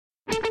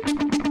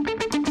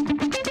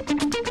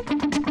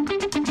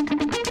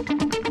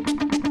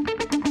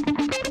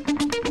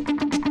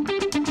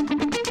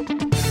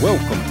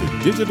Welcome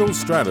to Digital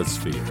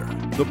Stratosphere,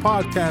 the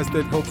podcast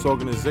that helps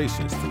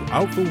organizations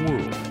throughout the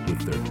world with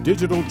their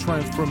digital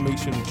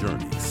transformation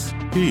journeys.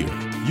 Here,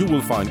 you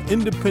will find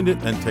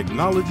independent and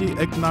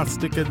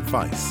technology-agnostic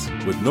advice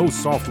with no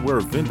software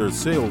vendor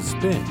sales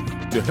spin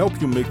to help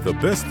you make the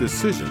best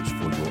decisions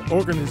for your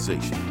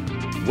organization.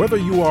 Whether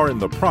you are in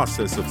the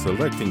process of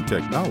selecting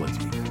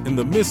technology, in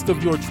the midst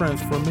of your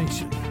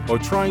transformation, or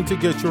trying to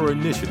get your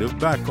initiative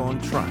back on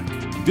track,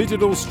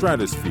 Digital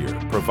Stratosphere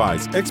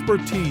provides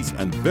expertise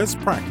and best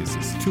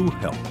practices to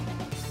help.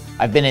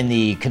 I've been in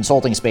the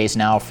consulting space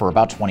now for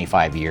about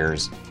 25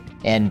 years,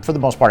 and for the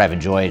most part I've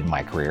enjoyed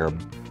my career,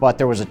 but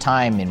there was a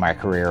time in my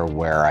career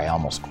where I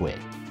almost quit.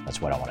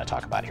 That's what I want to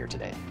talk about here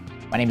today.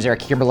 My name is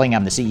Eric Kimberling.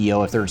 I'm the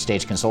CEO of Third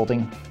Stage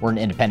Consulting. We're an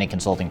independent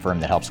consulting firm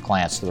that helps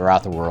clients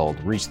throughout the world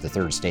reach the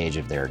third stage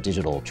of their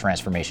digital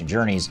transformation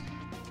journeys.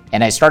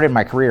 And I started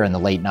my career in the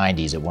late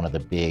 90s at one of the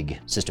big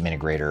system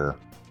integrator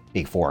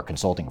Big Four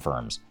consulting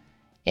firms.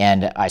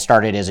 And I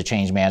started as a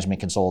change management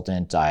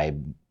consultant. I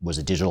was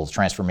a digital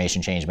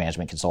transformation change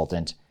management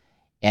consultant.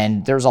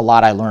 And there's a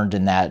lot I learned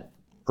in that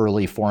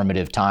early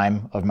formative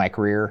time of my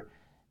career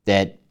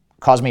that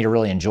caused me to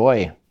really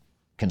enjoy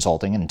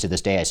consulting. And to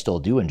this day, I still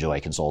do enjoy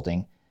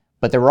consulting.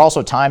 But there were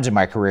also times in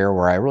my career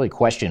where I really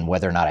questioned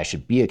whether or not I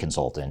should be a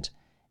consultant.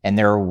 And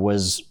there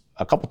was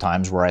a couple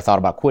times where I thought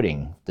about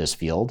quitting this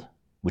field,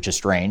 which is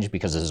strange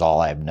because this is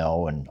all I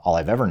know and all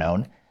I've ever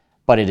known.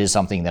 But it is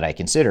something that I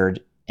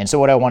considered. And so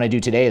what I want to do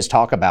today is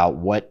talk about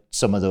what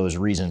some of those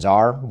reasons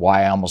are,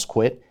 why I almost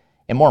quit,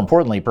 and more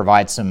importantly,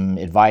 provide some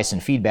advice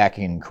and feedback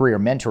and career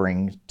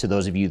mentoring to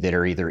those of you that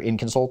are either in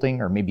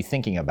consulting or maybe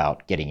thinking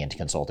about getting into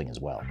consulting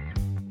as well.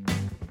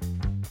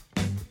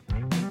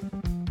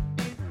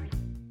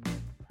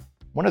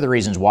 One of the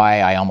reasons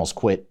why I almost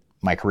quit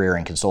my career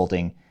in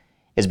consulting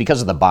is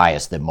because of the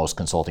bias that most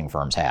consulting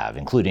firms have,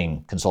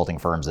 including consulting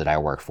firms that I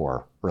worked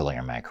for earlier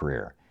in my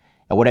career.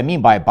 And what I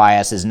mean by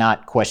bias is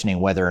not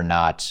questioning whether or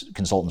not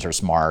consultants are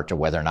smart or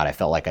whether or not I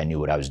felt like I knew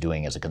what I was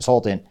doing as a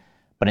consultant,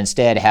 but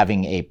instead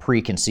having a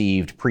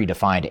preconceived,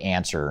 predefined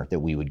answer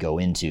that we would go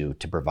into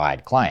to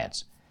provide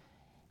clients.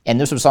 And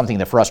this was something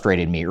that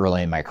frustrated me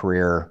early in my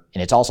career,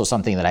 and it's also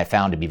something that I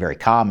found to be very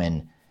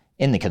common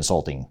in the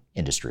consulting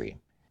industry.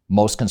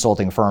 Most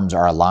consulting firms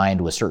are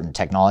aligned with certain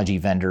technology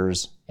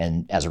vendors,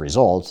 and as a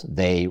result,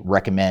 they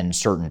recommend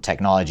certain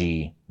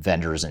technology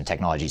vendors and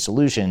technology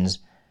solutions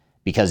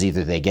because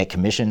either they get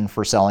commission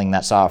for selling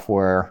that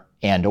software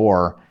and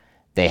or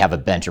they have a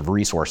bench of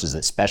resources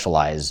that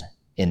specialize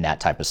in that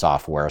type of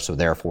software, so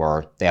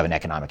therefore they have an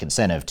economic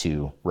incentive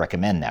to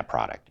recommend that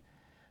product.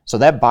 So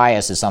that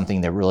bias is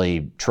something that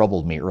really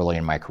troubled me early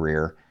in my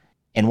career.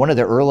 And one of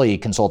the early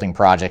consulting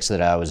projects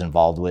that I was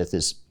involved with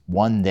is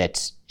one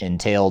that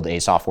entailed a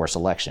software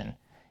selection.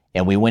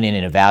 And we went in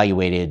and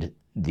evaluated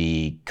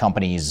the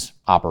company's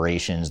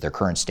operations, their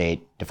current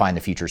state, define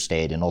the future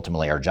state, and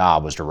ultimately our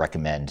job was to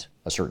recommend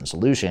a certain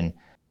solution.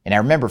 And I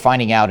remember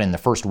finding out in the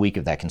first week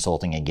of that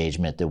consulting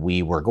engagement that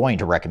we were going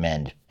to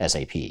recommend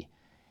SAP.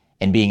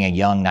 And being a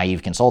young,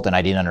 naive consultant,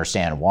 I didn't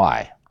understand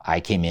why.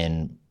 I came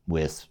in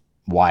with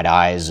wide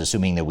eyes,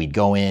 assuming that we'd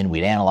go in,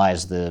 we'd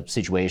analyze the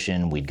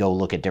situation, we'd go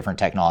look at different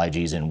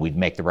technologies, and we'd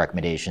make the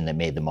recommendation that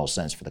made the most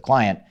sense for the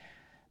client.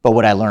 But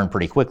what I learned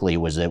pretty quickly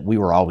was that we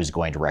were always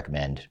going to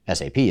recommend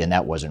SAP, and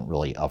that wasn't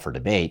really up for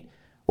debate.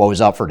 What was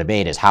up for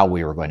debate is how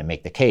we were going to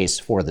make the case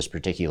for this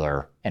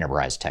particular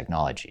enterprise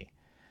technology.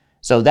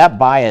 So that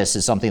bias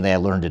is something that I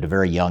learned at a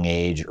very young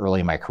age, early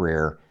in my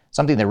career,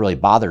 something that really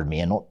bothered me.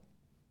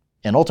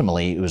 And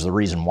ultimately, it was the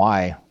reason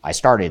why I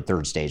started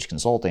Third Stage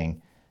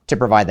Consulting, to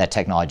provide that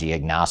technology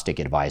agnostic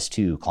advice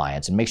to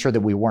clients and make sure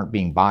that we weren't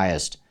being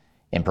biased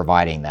in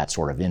providing that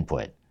sort of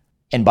input.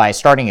 And by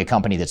starting a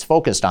company that's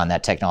focused on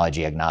that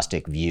technology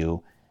agnostic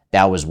view,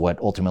 that was what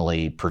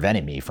ultimately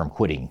prevented me from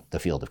quitting the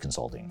field of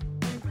consulting.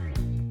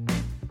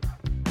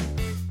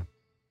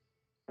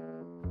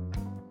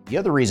 The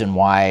other reason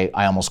why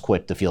I almost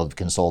quit the field of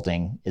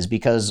consulting is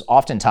because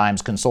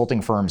oftentimes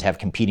consulting firms have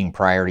competing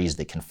priorities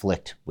that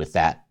conflict with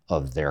that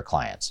of their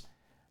clients.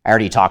 I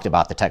already talked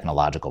about the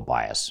technological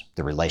bias,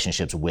 the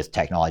relationships with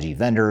technology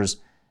vendors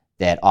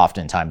that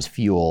oftentimes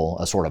fuel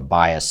a sort of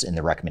bias in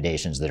the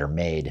recommendations that are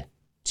made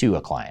to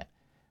a client.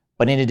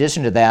 But in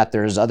addition to that,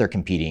 there's other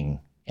competing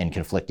and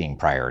conflicting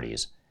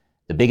priorities.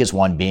 The biggest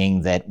one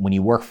being that when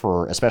you work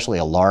for especially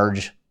a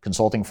large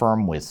consulting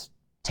firm with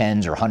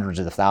tens or hundreds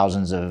of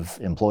thousands of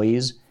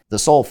employees, the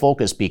sole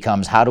focus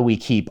becomes how do we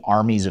keep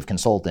armies of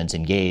consultants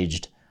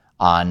engaged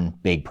on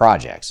big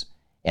projects?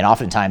 And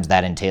oftentimes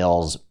that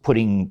entails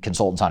putting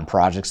consultants on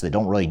projects that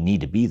don't really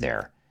need to be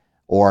there,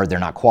 or they're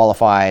not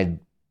qualified,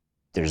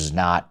 there's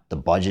not the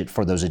budget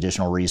for those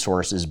additional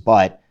resources,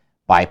 but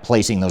by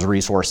placing those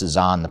resources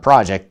on the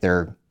project,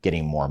 they're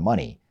getting more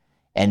money.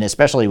 And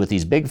especially with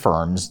these big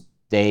firms,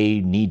 they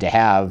need to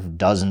have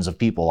dozens of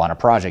people on a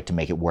project to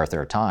make it worth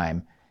their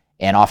time.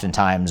 And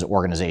oftentimes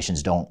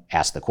organizations don't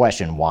ask the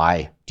question,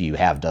 why do you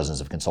have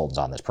dozens of consultants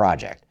on this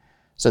project?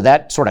 So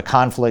that sort of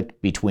conflict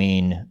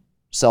between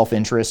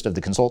self-interest of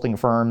the consulting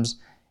firms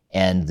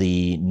And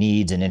the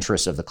needs and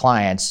interests of the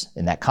clients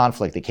and that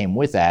conflict that came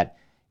with that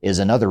is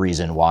another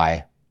reason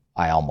why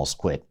I almost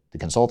quit the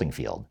consulting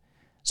field.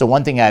 So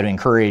one thing I'd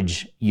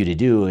encourage you to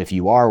do if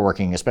you are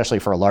working, especially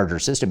for a larger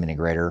system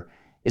integrator,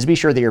 is be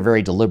sure that you're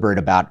very deliberate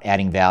about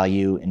adding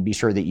value and be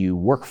sure that you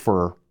work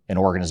for an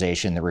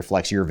organization that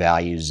reflects your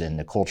values and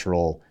the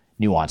cultural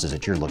nuances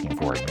that you're looking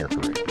for in your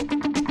career.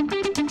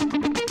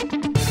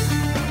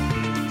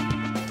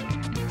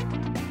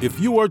 If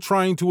you are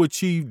trying to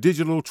achieve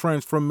digital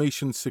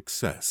transformation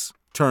success,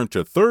 turn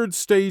to Third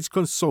Stage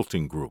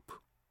Consulting Group.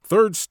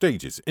 Third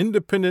Stage's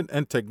independent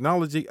and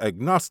technology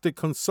agnostic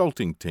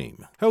consulting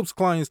team helps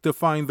clients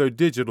define their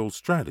digital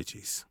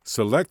strategies,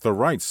 select the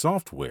right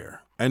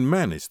software, and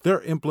manage their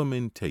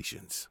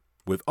implementations.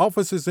 With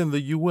offices in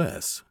the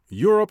U.S.,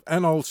 Europe,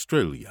 and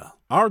Australia,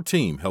 our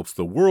team helps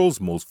the world's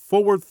most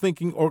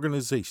forward-thinking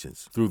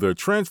organizations through their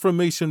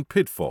transformation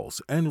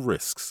pitfalls and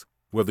risks.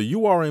 Whether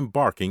you are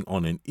embarking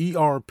on an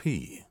ERP,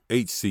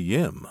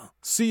 HCM,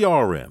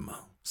 CRM,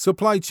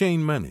 supply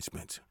chain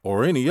management,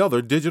 or any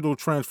other digital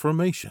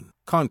transformation,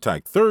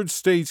 contact Third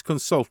Stage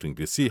Consulting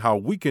to see how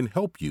we can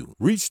help you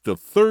reach the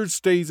third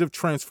stage of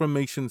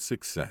transformation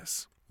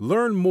success.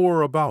 Learn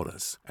more about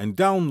us and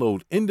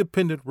download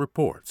independent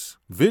reports,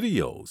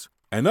 videos,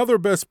 and other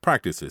best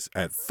practices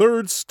at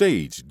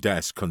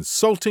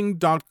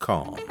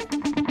thirdstage-consulting.com.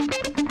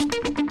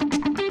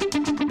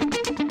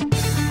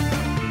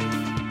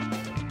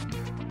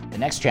 The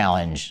next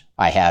challenge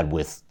I had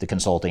with the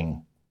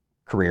consulting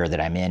career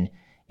that I'm in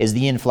is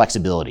the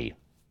inflexibility,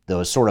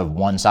 the sort of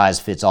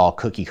one-size-fits-all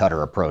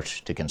cookie-cutter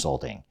approach to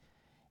consulting.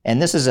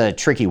 And this is a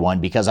tricky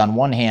one because on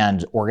one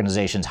hand,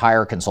 organizations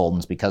hire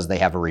consultants because they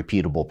have a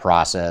repeatable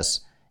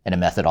process and a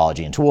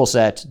methodology and tool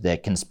set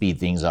that can speed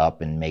things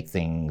up and make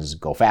things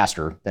go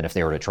faster than if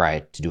they were to try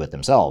to do it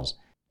themselves.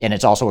 And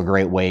it's also a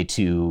great way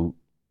to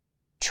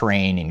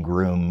train and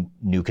groom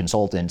new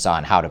consultants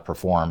on how to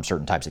perform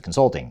certain types of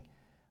consulting.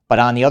 But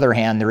on the other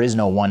hand, there is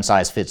no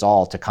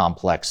one-size-fits-all to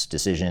complex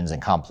decisions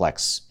and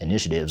complex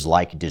initiatives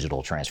like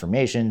digital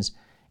transformations,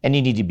 and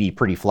you need to be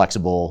pretty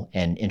flexible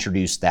and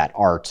introduce that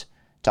art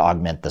to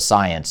augment the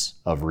science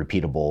of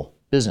repeatable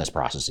business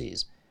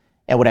processes.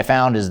 And what I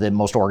found is that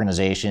most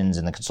organizations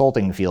in the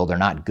consulting field are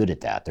not good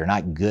at that. They're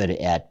not good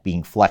at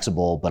being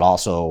flexible, but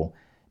also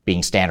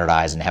being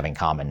standardized and having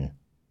common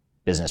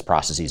business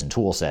processes and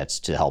tool sets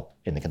to help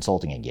in the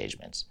consulting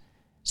engagements.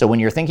 So when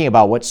you're thinking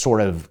about what sort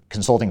of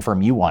consulting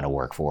firm you want to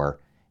work for,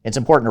 it's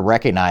important to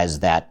recognize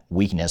that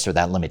weakness or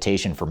that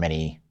limitation for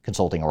many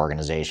consulting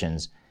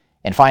organizations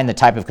and find the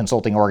type of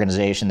consulting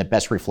organization that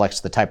best reflects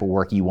the type of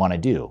work you want to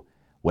do.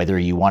 Whether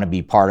you want to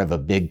be part of a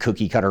big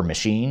cookie cutter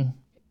machine,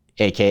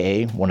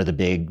 aka one of the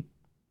big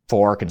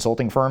four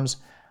consulting firms,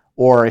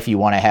 or if you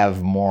want to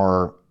have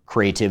more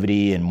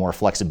creativity and more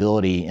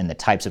flexibility in the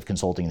types of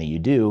consulting that you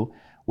do,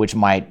 which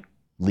might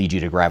lead you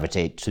to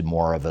gravitate to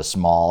more of a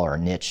small or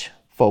niche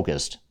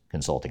focused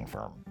consulting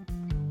firm.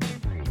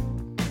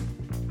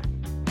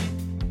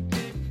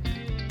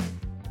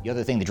 The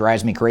other thing that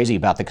drives me crazy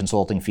about the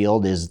consulting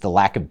field is the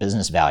lack of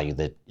business value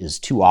that is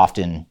too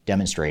often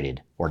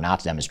demonstrated or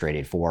not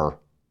demonstrated for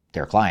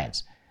their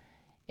clients.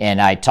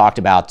 And I talked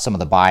about some of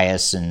the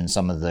bias and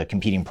some of the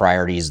competing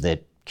priorities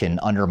that can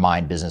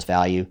undermine business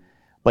value.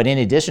 But in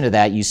addition to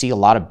that, you see a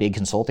lot of big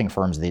consulting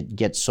firms that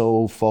get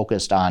so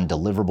focused on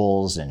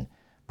deliverables and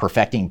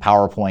perfecting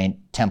PowerPoint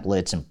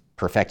templates and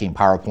perfecting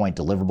PowerPoint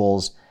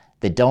deliverables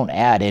that don't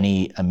add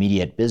any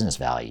immediate business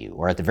value,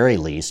 or at the very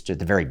least, at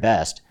the very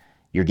best,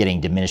 you're getting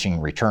diminishing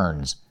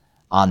returns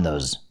on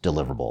those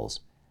deliverables.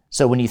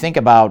 So when you think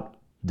about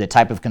the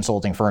type of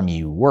consulting firm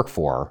you work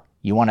for,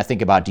 you want to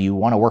think about, do you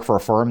want to work for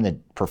a firm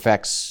that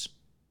perfects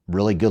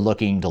really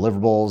good-looking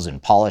deliverables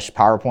and polished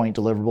PowerPoint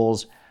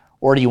deliverables,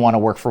 or do you want to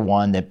work for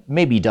one that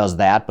maybe does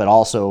that, but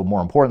also,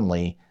 more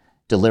importantly,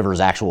 delivers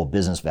actual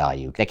business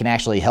value that can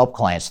actually help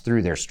clients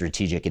through their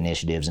strategic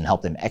initiatives and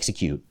help them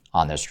execute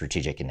on their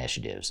strategic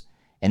initiatives?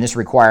 And this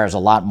requires a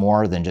lot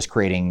more than just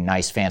creating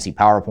nice, fancy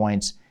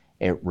PowerPoints.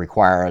 It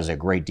requires a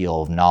great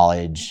deal of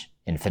knowledge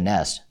and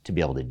finesse to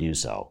be able to do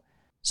so.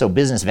 So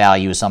business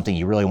value is something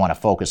you really want to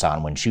focus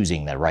on when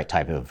choosing the right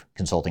type of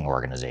consulting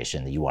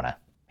organization that you want to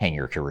hang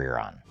your career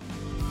on.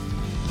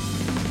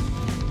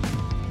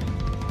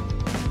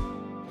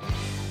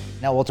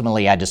 Now,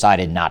 ultimately, I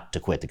decided not to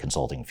quit the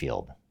consulting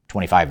field.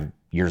 25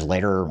 years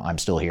later, I'm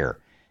still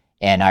here.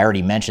 And I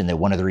already mentioned that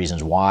one of the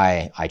reasons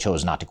why I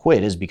chose not to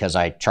quit is because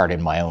I charted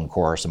my own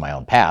course and my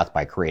own path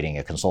by creating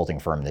a consulting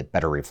firm that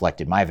better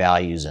reflected my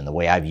values and the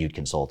way I viewed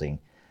consulting.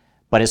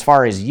 But as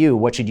far as you,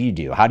 what should you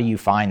do? How do you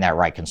find that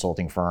right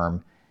consulting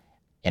firm?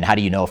 And how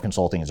do you know if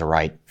consulting is the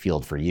right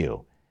field for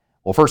you?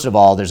 Well, first of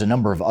all, there's a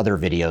number of other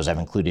videos I've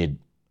included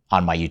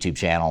on my YouTube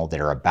channel that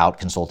are about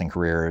consulting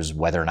careers,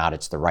 whether or not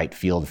it's the right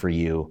field for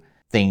you,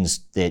 things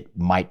that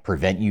might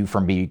prevent you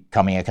from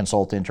becoming a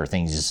consultant, or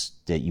things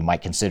that you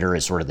might consider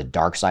as sort of the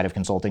dark side of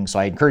consulting. So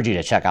I encourage you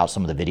to check out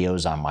some of the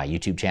videos on my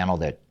YouTube channel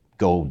that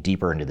go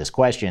deeper into this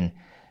question.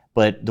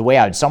 But the way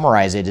I would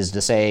summarize it is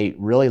to say,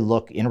 really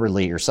look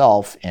inwardly at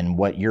yourself and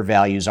what your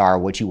values are,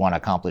 what you want to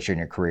accomplish in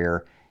your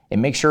career,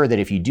 and make sure that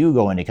if you do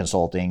go into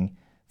consulting,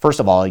 first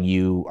of all,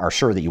 you are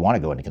sure that you want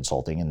to go into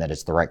consulting and that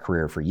it's the right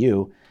career for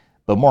you.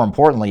 But more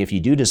importantly, if you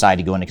do decide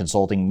to go into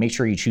consulting, make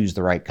sure you choose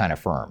the right kind of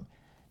firm.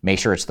 Make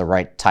sure it's the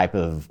right type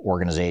of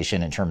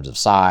organization in terms of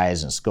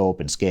size and scope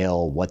and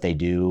scale, what they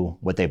do,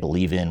 what they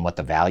believe in, what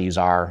the values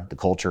are, the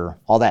culture.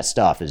 All that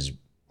stuff is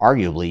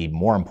arguably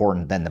more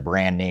important than the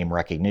brand name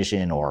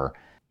recognition or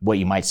what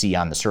you might see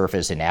on the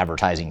surface in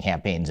advertising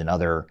campaigns and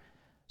other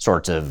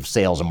sorts of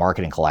sales and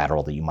marketing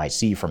collateral that you might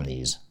see from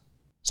these.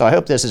 So I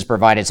hope this has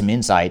provided some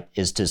insight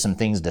as to some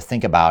things to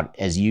think about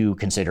as you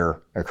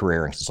consider a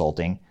career in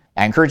consulting.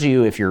 I encourage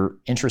you, if you're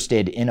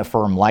interested in a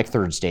firm like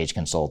Third Stage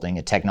Consulting,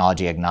 a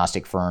technology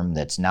agnostic firm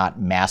that's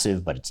not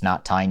massive, but it's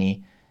not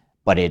tiny,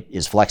 but it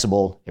is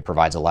flexible, it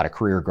provides a lot of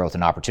career growth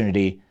and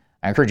opportunity,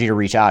 I encourage you to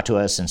reach out to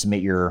us and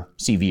submit your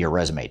CV or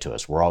resume to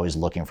us. We're always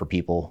looking for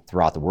people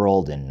throughout the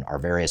world in our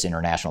various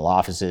international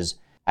offices.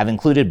 I've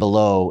included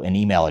below an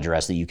email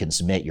address that you can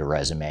submit your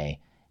resume,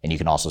 and you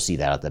can also see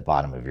that at the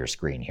bottom of your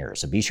screen here.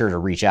 So be sure to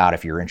reach out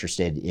if you're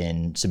interested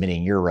in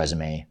submitting your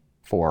resume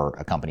for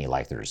a company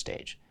like Third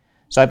Stage.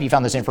 So I hope you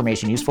found this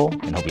information useful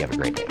and hope you have a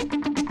great day.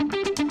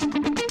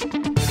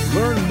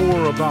 Learn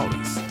more about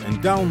us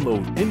and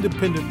download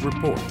independent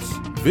reports,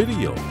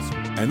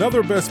 videos, and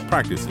other best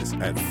practices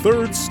at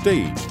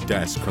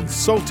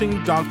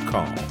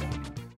thirdstage-consulting.com.